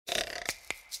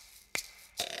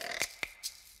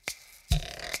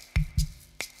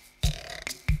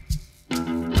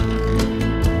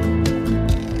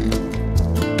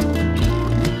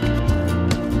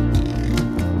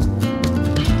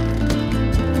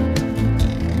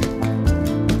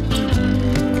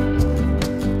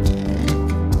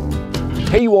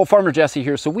Hey you all, Farmer Jesse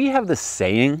here. So we have this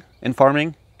saying in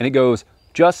farming and it goes,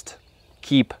 just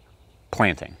keep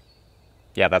planting.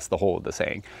 Yeah, that's the whole of the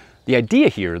saying. The idea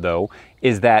here though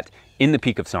is that in the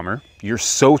peak of summer, you're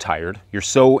so tired, you're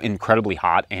so incredibly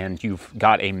hot, and you've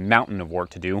got a mountain of work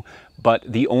to do, but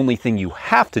the only thing you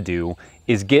have to do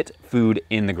is get food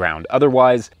in the ground.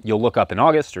 Otherwise, you'll look up in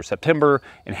August or September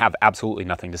and have absolutely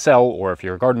nothing to sell, or if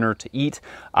you're a gardener, to eat.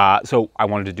 So I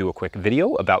wanted to do a quick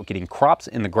video about getting crops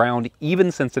in the ground,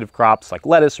 even sensitive crops like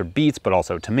lettuce or beets, but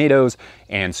also tomatoes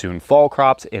and soon fall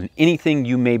crops and anything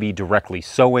you may be directly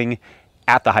sowing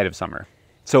at the height of summer.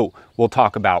 So we'll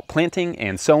talk about planting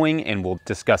and sowing, and we'll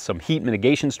discuss some heat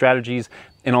mitigation strategies,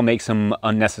 and I'll make some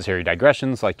unnecessary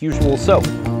digressions like usual. So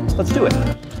let's do it.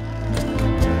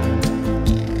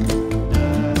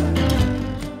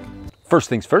 First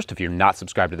things first, if you're not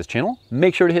subscribed to this channel,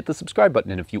 make sure to hit the subscribe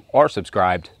button. And if you are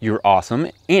subscribed, you're awesome.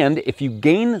 And if you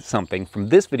gain something from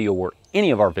this video or any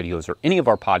of our videos or any of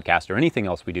our podcasts or anything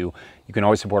else we do, you can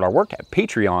always support our work at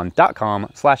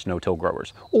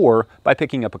patreon.com/no-till-growers, or by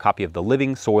picking up a copy of the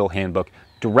Living Soil Handbook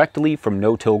directly from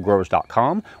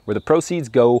no-till-growers.com, where the proceeds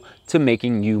go to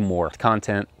making you more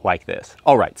content like this.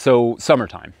 All right, so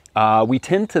summertime. We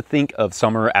tend to think of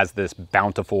summer as this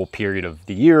bountiful period of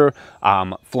the year,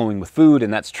 flowing with food,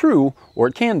 and that's true, or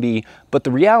it can be, but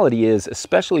the reality is,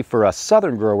 especially for us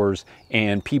southern growers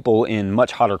and people in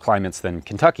much hotter climates than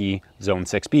Kentucky, Zone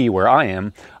 6B, where I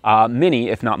am, many,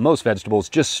 if not most vegetables,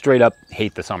 just straight up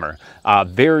hate the summer.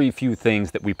 Very few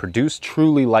things that we produce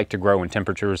truly like to grow in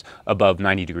temperatures above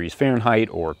 90 degrees Fahrenheit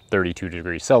or 32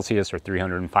 degrees Celsius or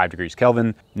 305 degrees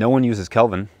Kelvin. No one uses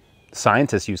Kelvin.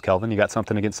 Scientists use Kelvin. You got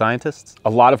something against scientists? A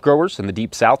lot of growers in the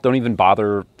deep south don't even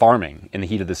bother farming in the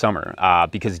heat of the summer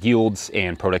because yields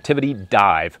and productivity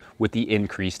dive with the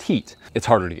increased heat. It's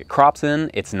harder to get crops in.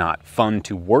 It's not fun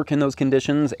to work in those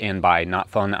conditions. And by not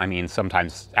fun, I mean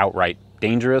sometimes outright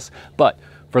dangerous. But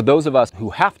for those of us who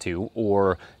have to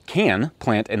or can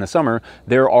plant in the summer,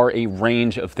 there are a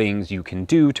range of things you can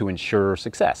do to ensure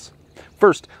success.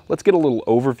 First, let's get a little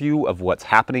overview of what's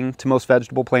happening to most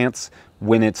vegetable plants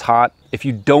when it's hot. If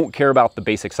you don't care about the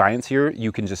basic science here,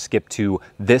 you can just skip to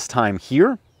this time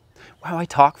here. Wow, I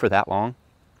talk for that long.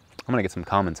 I'm gonna get some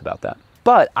comments about that.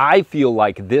 But I feel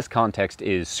like this context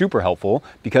is super helpful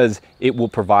because it will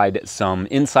provide some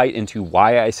insight into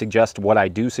why I suggest what I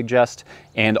do suggest.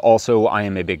 And also I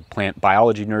am a big plant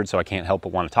biology nerd, so I can't help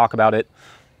but want to talk about it.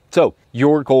 So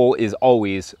your goal is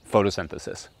always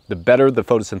photosynthesis. The better the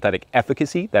photosynthetic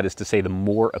efficacy, that is to say, the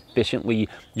more efficiently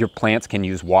your plants can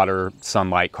use water,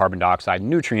 sunlight, carbon dioxide, and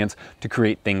nutrients to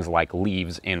create things like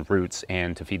leaves and roots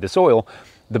and to feed the soil,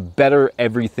 the better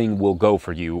everything will go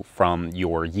for you, from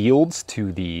your yields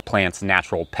to the plant's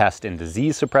natural pest and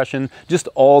disease suppression. Just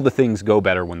all the things go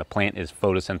better when the plant is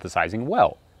photosynthesizing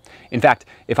well. In fact,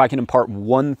 if I can impart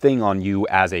one thing on you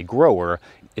as a grower,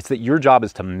 it's that your job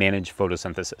is to manage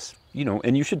photosynthesis,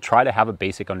 and you should try to have a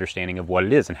basic understanding of what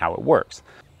it is and how it works.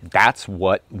 That's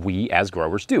what we as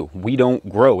growers do. We don't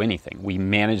grow anything. We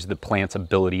manage the plant's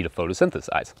ability to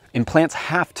photosynthesize. And plants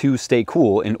have to stay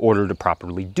cool in order to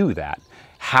properly do that.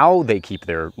 How they keep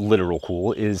their literal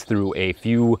cool is through a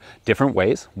few different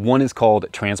ways. One is called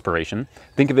transpiration.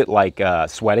 Think of it like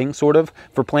sweating, sort of,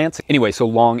 for plants. Anyway, so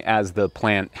long as the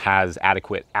plant has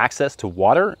adequate access to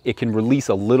water, it can release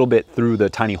a little bit through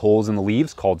the tiny holes in the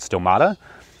leaves called stomata.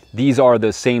 These are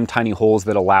the same tiny holes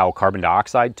that allow carbon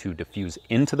dioxide to diffuse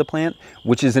into the plant,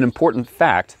 which is an important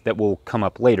fact that will come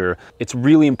up later. It's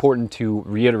really important to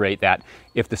reiterate that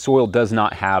if the soil does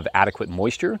not have adequate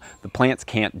moisture, the plants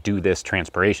can't do this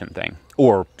transpiration thing,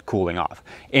 or cooling off.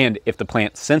 And if the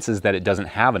plant senses that it doesn't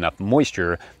have enough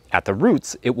moisture at the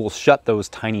roots, it will shut those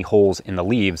tiny holes in the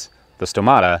leaves, the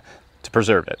stomata, to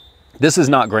preserve it. This is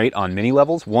not great on many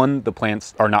levels. One, the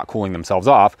plants are not cooling themselves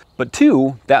off, but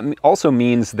two, that also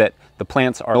means that the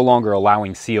plants are no longer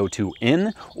allowing CO2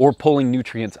 in or pulling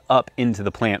nutrients up into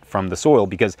the plant from the soil,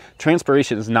 because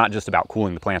transpiration is not just about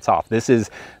cooling the plants off. This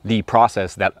is the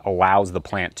process that allows the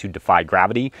plant to defy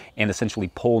gravity and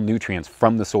essentially pull nutrients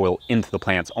from the soil into the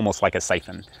plants, almost like a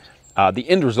siphon. The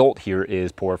end result here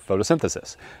is poor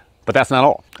photosynthesis, but that's not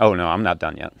all. Oh no, I'm not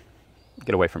done yet.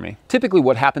 Get away from me. Typically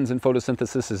what happens in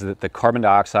photosynthesis is that the carbon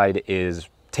dioxide is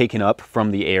taken up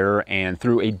from the air, and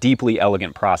through a deeply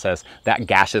elegant process, that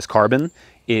gaseous carbon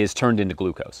is turned into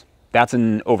glucose. That's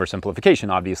an oversimplification,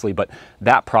 obviously, but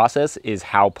that process is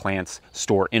how plants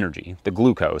store energy, the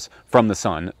glucose, from the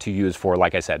sun to use for,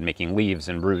 like I said, making leaves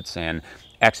and roots and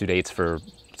exudates for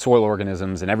soil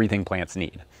organisms and everything plants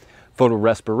need.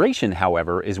 Photorespiration,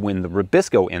 however, is when the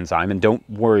rubisco enzyme, and don't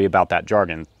worry about that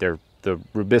jargon, they're The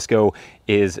rubisco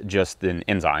is just an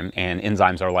enzyme, and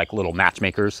enzymes are like little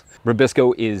matchmakers.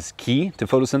 Rubisco is key to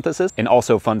photosynthesis, and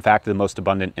also, fun fact, the most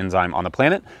abundant enzyme on the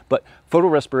planet. But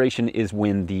photorespiration is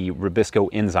when the rubisco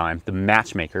enzyme, the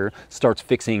matchmaker, starts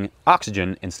fixing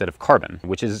oxygen instead of carbon,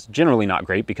 which is generally not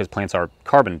great because plants are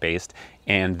carbon-based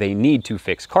and they need to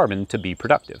fix carbon to be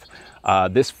productive.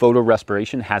 This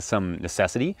photorespiration has some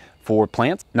necessity for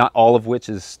plants, not all of which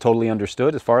is totally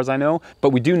understood as far as I know,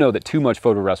 but we do know that too much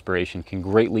photorespiration can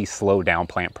greatly slow down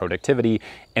plant productivity,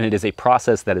 and it is a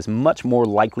process that is much more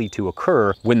likely to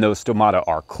occur when those stomata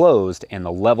are closed and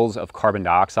the levels of carbon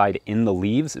dioxide in the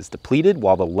leaves is depleted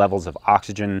while the levels of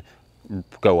oxygen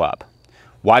go up.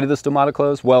 Why do the stomata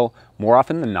close? Well, more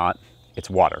often than not, it's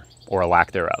water or a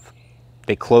lack thereof.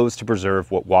 They close to preserve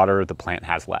what water the plant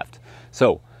has left.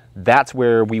 So that's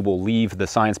where we will leave the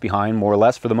science behind more or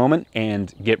less for the moment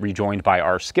and get rejoined by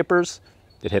our skippers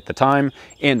that hit the time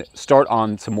and start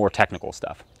on some more technical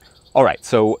stuff. All right,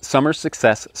 so summer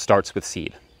success starts with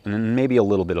seed and then maybe a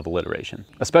little bit of alliteration,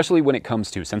 especially when it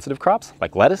comes to sensitive crops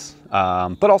like lettuce,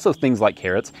 but also things like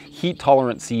carrots. Heat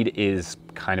tolerant seed is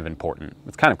kind of important.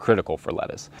 It's kind of critical for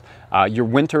lettuce. Your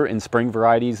winter and spring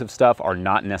varieties of stuff are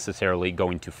not necessarily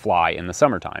going to fly in the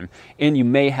summertime, and you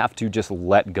may have to just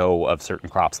let go of certain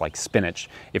crops like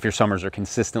spinach if your summers are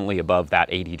consistently above that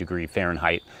 80-degree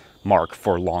Fahrenheit mark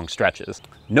for long stretches.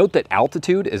 Note that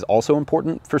altitude is also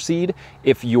important for seed.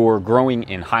 If you're growing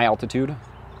in high altitude,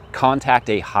 contact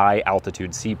a high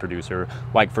altitude seed producer,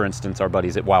 like for instance our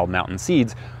buddies at Wild Mountain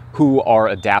Seeds, who are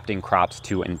adapting crops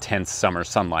to intense summer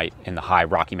sunlight in the high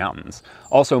Rocky Mountains.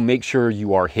 Also, make sure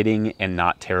you are hitting and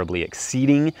not terribly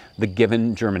exceeding the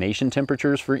given germination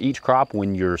temperatures for each crop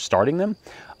when you're starting them.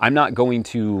 I'm not going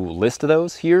to list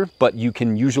those here, but you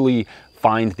can usually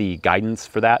find the guidance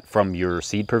for that from your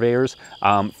seed purveyors.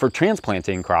 For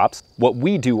transplanting crops, what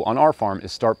we do on our farm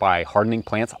is start by hardening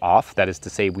plants off. That is to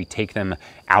say, we take them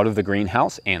out of the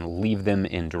greenhouse and leave them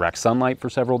in direct sunlight for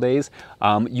several days.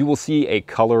 You will see a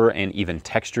color and even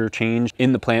texture change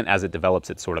in the plant as it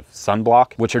develops its sort of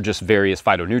sunblock, which are just various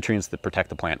phytonutrients that protect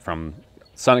the plant from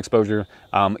sun exposure.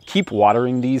 Keep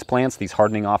watering these plants, these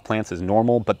hardening off plants, is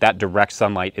normal, but that direct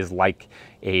sunlight is like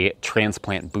a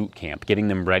transplant boot camp, getting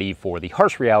them ready for the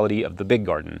harsh reality of the big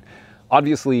garden.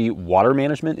 Obviously, water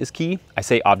management is key. I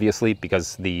say obviously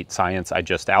because the science I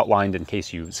just outlined, in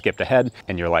case you skipped ahead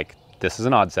and you're like, this is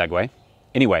an odd segue.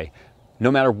 Anyway,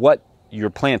 no matter what you're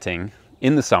planting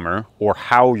in the summer or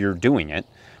how you're doing it,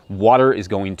 water is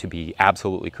going to be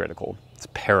absolutely critical. It's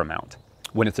paramount.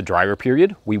 When it's a drier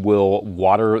period, we will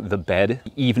water the bed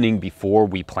the evening before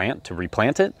we plant to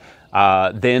replant it.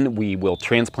 Then we will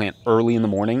transplant early in the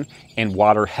morning and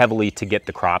water heavily to get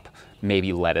the crop,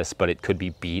 maybe lettuce, but it could be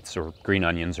beets or green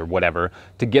onions or whatever,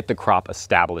 to get the crop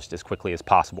established as quickly as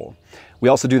possible. We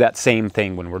also do that same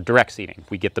thing when we're direct seeding.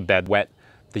 We get the bed wet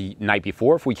the night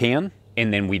before if we can,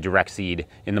 and then we direct seed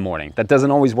in the morning. That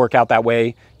doesn't always work out that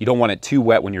way. You don't want it too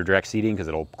wet when you're direct seeding because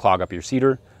it'll clog up your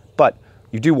seeder, but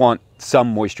you do want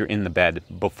some moisture in the bed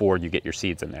before you get your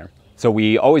seeds in there. So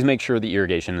we always make sure the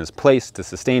irrigation is placed to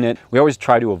sustain it. We always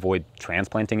try to avoid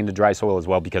transplanting into dry soil as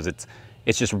well because it's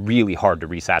just really hard to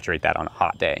resaturate that on a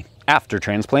hot day. After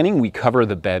transplanting, we cover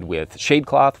the bed with shade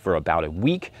cloth for about a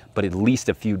week, but at least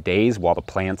a few days while the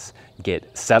plants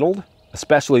get settled,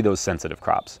 especially those sensitive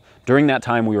crops. During that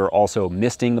time, we are also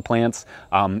misting the plants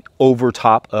over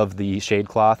top of the shade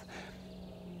cloth.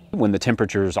 When the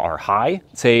temperatures are high,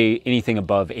 say anything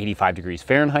above 85 degrees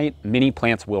Fahrenheit, many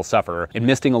plants will suffer, and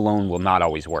misting alone will not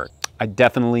always work. I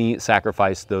definitely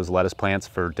sacrificed those lettuce plants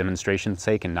for demonstration's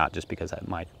sake and not just because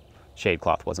my shade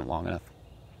cloth wasn't long enough.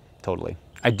 Totally.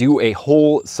 I do a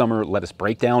whole summer lettuce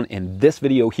breakdown in this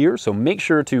video here, so make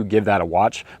sure to give that a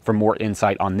watch for more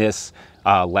insight on this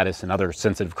lettuce and other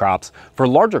sensitive crops. For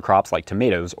larger crops like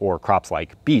tomatoes or crops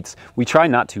like beets, we try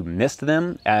not to mist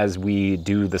them as we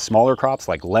do the smaller crops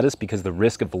like lettuce because the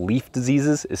risk of leaf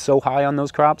diseases is so high on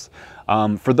those crops.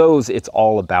 For those, it's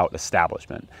all about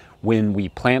establishment. When we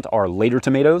plant our later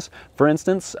tomatoes, for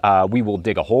instance, we will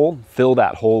dig a hole, fill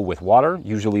that hole with water,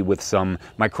 usually with some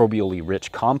microbially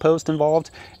rich compost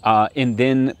involved, and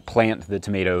then plant the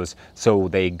tomatoes so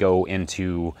they go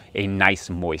into a nice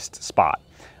moist spot.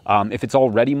 If it's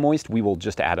already moist, we will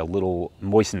just add a little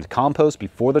moistened compost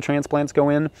before the transplants go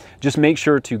in. Just make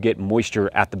sure to get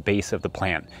moisture at the base of the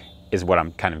plant is what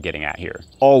I'm kind of getting at here.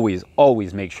 Always,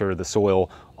 always make sure the soil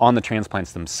on the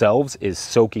transplants themselves is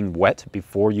soaking wet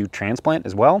before you transplant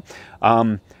as well.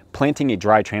 Planting a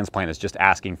dry transplant is just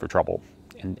asking for trouble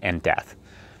and death.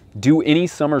 Do any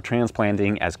summer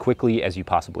transplanting as quickly as you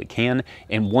possibly can,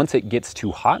 and once it gets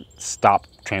too hot, stop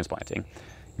transplanting.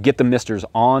 Get the misters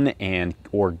on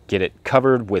or get it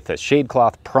covered with a shade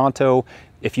cloth pronto.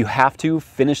 If you have to,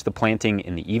 finish the planting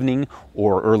in the evening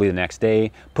or early the next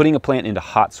day. Putting a plant into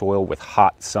hot soil with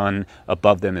hot sun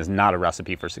above them is not a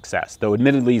recipe for success. Though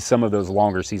admittedly, some of those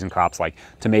longer season crops like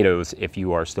tomatoes, if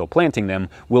you are still planting them,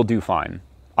 will do fine.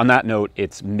 On that note,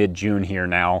 it's mid-June here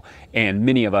now, and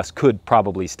many of us could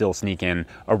probably still sneak in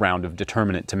a round of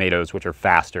determinate tomatoes, which are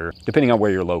faster, depending on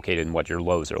where you're located and what your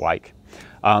lows are like.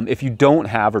 If you don't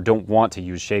have or don't want to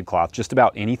use shade cloth, just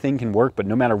about anything can work, but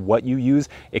no matter what you use,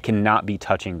 it cannot be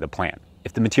touching the plant.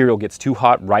 If the material gets too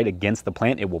hot right against the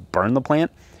plant, it will burn the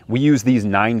plant. We use these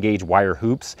 9-gauge wire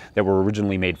hoops that were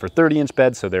originally made for 30-inch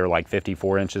beds, so they're like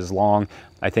 54 inches long,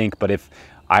 I think. But if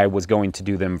I was going to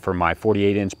do them for my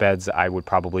 48-inch beds, I would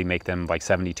probably make them like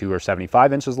 72 or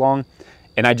 75 inches long.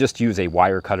 And I just use a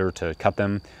wire cutter to cut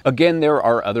them. Again, there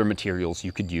are other materials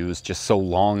you could use just so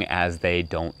long as they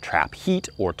don't trap heat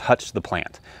or touch the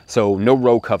plant. So no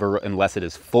row cover unless it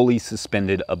is fully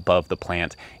suspended above the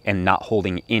plant and not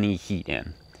holding any heat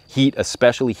in. Heat,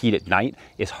 especially heat at night,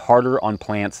 is harder on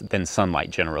plants than sunlight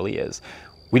generally is.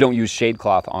 We don't use shade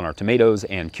cloth on our tomatoes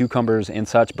and cucumbers and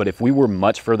such, but if we were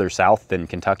much further south than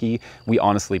Kentucky, we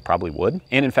honestly probably would.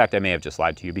 And in fact, I may have just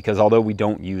lied to you, because although we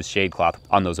don't use shade cloth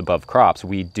on those above crops,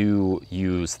 we do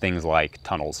use things like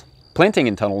tunnels. Planting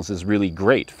in tunnels is really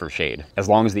great for shade, as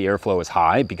long as the airflow is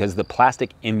high, because the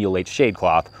plastic emulates shade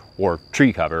cloth or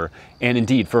tree cover. And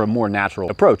indeed, for a more natural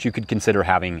approach, you could consider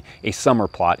having a summer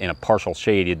plot in a partial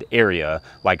shaded area,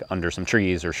 like under some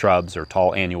trees or shrubs or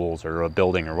tall annuals or a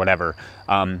building or whatever.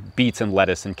 Beets and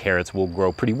lettuce and carrots will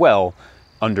grow pretty well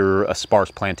under a sparse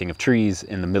planting of trees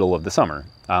in the middle of the summer.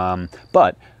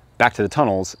 But back to the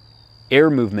tunnels, air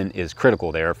movement is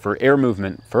critical there. For air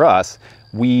movement for us,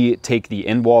 we take the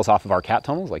end walls off of our cat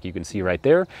tunnels, like you can see right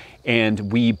there,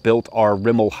 and we built our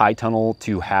Rimmel high tunnel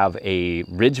to have a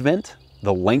ridge vent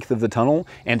the length of the tunnel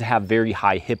and to have very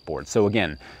high hip boards. So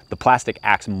again, the plastic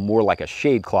acts more like a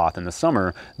shade cloth in the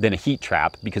summer than a heat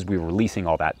trap because we're releasing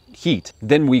all that heat.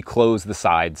 Then we close the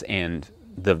sides and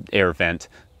the air vent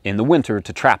in the winter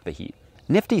to trap the heat.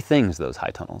 Nifty things, those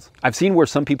high tunnels. I've seen where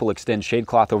some people extend shade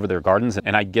cloth over their gardens,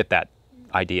 and I get that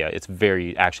idea. It's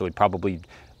very, actually probably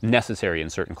necessary in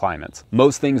certain climates.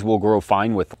 Most things will grow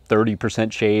fine with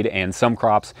 30% shade, and some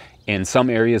crops in some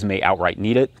areas may outright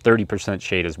need it. 30%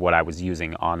 shade is what I was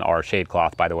using on our shade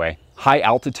cloth, by the way. High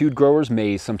altitude growers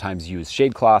may sometimes use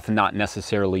shade cloth, not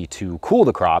necessarily to cool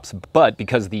the crops, but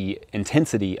because the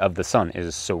intensity of the sun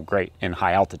is so great in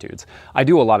high altitudes. I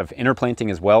do a lot of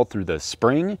interplanting as well through the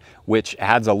spring, which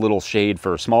adds a little shade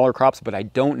for smaller crops, but I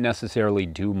don't necessarily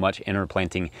do much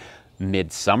interplanting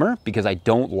midsummer because I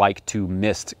don't like to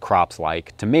mist crops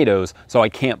like tomatoes, so I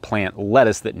can't plant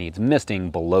lettuce that needs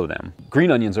misting below them. Green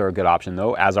onions are a good option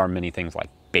though, as are many things like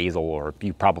basil, or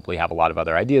you probably have a lot of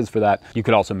other ideas for that. You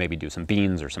could also maybe do some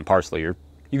beans or some parsley, or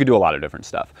you could do a lot of different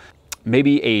stuff.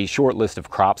 Maybe a short list of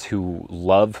crops who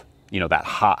love, that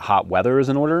hot weather is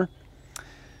in order.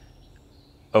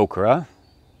 Okra.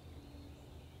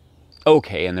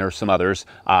 Okay, and there are some others,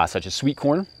 such as sweet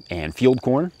corn and field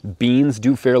corn. Beans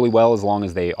do fairly well as long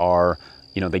as they are,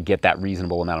 they get that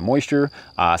reasonable amount of moisture.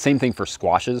 Same thing for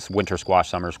squashes, winter squash,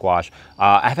 summer squash.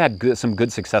 I've had some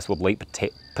good success with late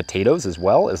potatoes as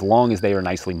well, as long as they are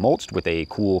nicely mulched with a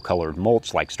cool colored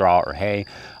mulch like straw or hay.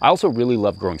 I also really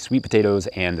love growing sweet potatoes,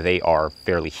 and they are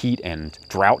fairly heat and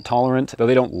drought tolerant, though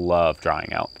they don't love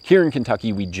drying out. Here in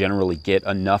Kentucky, we generally get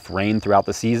enough rain throughout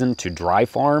the season to dry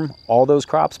farm all those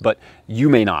crops, but you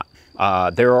may not.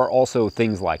 There are also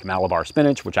things like Malabar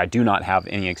spinach, which I do not have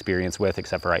any experience with,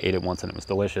 except for I ate it once and it was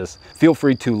delicious. Feel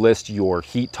free to list your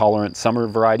heat tolerant summer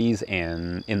varieties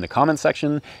in the comments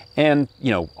section. And,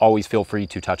 always feel free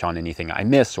to touch on anything I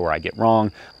miss or I get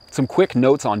wrong. Some quick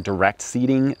notes on direct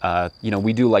seeding.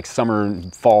 We do like summer,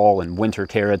 fall, and winter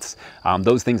carrots.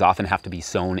 Those things often have to be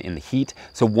sown in the heat.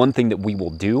 So one thing that we will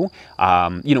do,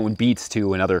 and beets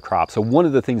too and other crops. So one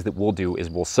of the things that we'll do is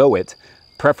we'll sow it,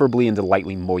 preferably into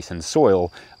lightly moistened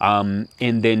soil, and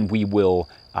then we will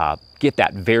get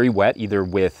that very wet, either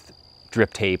with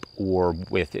drip tape or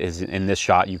with, as in this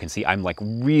shot, you can see I'm like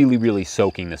really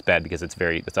soaking this bed because it's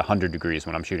 100 degrees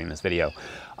when I'm shooting this video.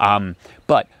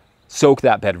 But soak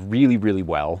that bed really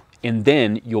well, and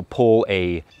then you'll pull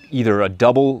either a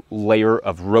double layer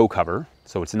of row cover.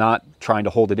 So it's not trying to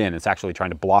hold it in, it's actually trying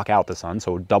to block out the sun.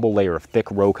 So a double layer of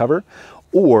thick row cover.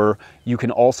 Or you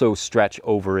can also stretch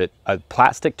over it a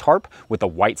plastic tarp with the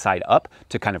white side up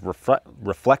to kind of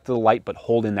reflect the light but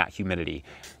hold in that humidity.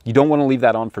 You don't want to leave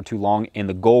that on for too long, and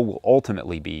the goal will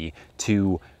ultimately be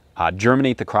to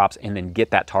germinate the crops, and then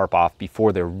get that tarp off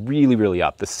before they're really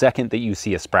up. The second that you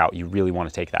see a sprout, you really want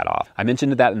to take that off. I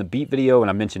mentioned that in the beet video, and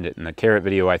I mentioned it in the carrot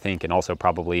video, I think, and also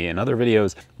probably in other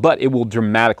videos, but it will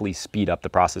dramatically speed up the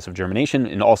process of germination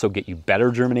and also get you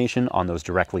better germination on those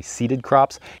directly seeded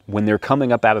crops. When they're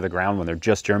coming up out of the ground, when they're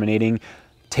just germinating,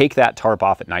 take that tarp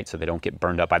off at night so they don't get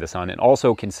burned up by the sun, and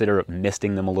also consider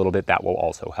misting them a little bit. That will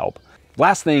also help.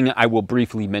 Last thing I will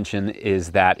briefly mention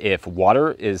is that if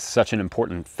water is such an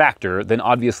important factor, then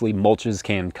obviously mulches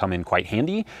can come in quite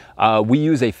handy. We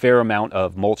use a fair amount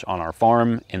of mulch on our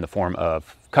farm in the form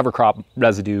of cover crop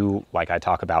residue, like I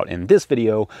talk about in this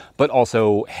video, but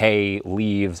also hay,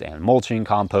 leaves, and mulching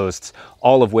composts,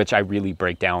 all of which I really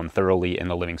break down thoroughly in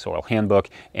the Living Soil Handbook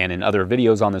and in other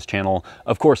videos on this channel.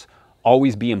 Of course,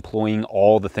 always be employing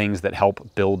all the things that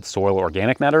help build soil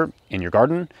organic matter in your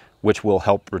garden, which will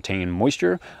help retain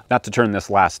moisture. Not to turn this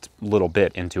last little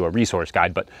bit into a resource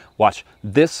guide, but watch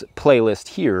this playlist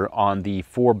here on the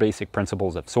 4 basic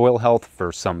principles of soil health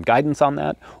for some guidance on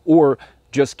that, or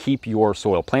just keep your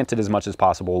soil planted as much as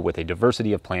possible with a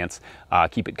diversity of plants,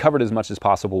 keep it covered as much as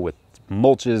possible with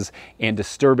mulches, and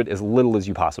disturb it as little as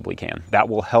you possibly can. That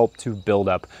will help to build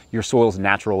up your soil's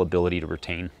natural ability to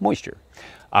retain moisture.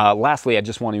 Lastly, I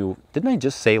just want to, didn't I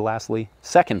just say lastly?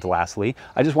 Second to lastly,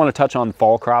 I just want to touch on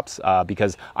fall crops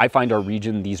because I find our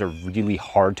region, these are really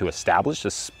hard to establish,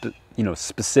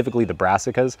 specifically the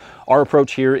brassicas. Our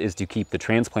approach here is to keep the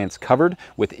transplants covered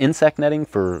with insect netting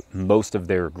for most of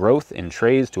their growth in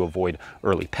trays to avoid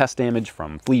early pest damage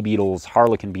from flea beetles,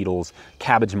 harlequin beetles,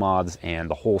 cabbage moths, and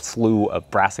the whole slew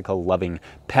of brassica-loving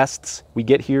pests we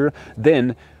get here.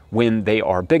 Then, when they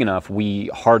are big enough, we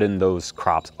harden those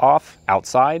crops off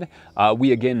outside.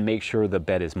 We again make sure the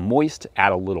bed is moist,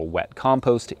 add a little wet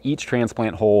compost to each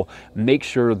transplant hole, make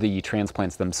sure the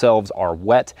transplants themselves are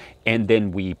wet, and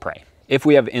then we pray. If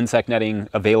we have insect netting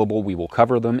available, we will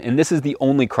cover them. And this is the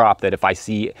only crop that if I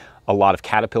see a lot of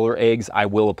caterpillar eggs, I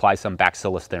will apply some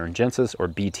Bacillus thuringiensis, or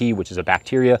BT, which is a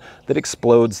bacteria that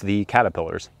explodes the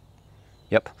caterpillars.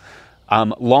 Yep.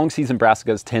 Long season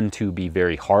brassicas tend to be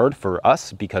very hard for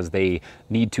us because they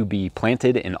need to be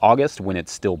planted in August when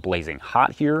it's still blazing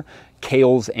hot here.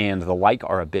 Kales and the like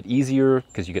are a bit easier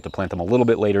because you get to plant them a little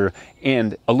bit later,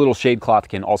 and a little shade cloth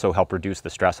can also help reduce the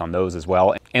stress on those as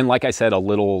well. And like I said, a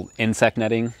little insect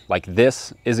netting like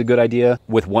this is a good idea,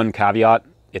 with one caveat: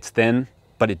 it's thin,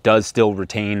 but it does still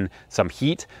retain some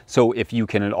heat. So if you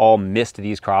can at all mist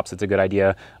these crops, it's a good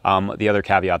idea. The other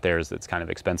caveat there is it's kind of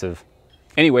expensive.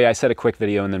 Anyway, I said a quick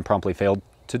video and then promptly failed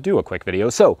to do a quick video.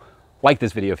 So like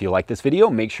this video if you like this video,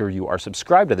 make sure you are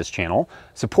subscribed to this channel.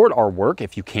 Support our work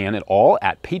if you can at all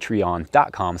at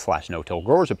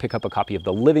patreon.com/no-till-growers, or pick up a copy of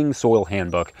the Living Soil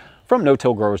Handbook from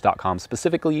no-till-growers.com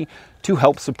specifically to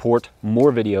help support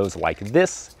more videos like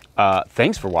this.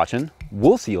 Thanks for watching.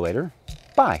 We'll see you later.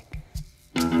 Bye.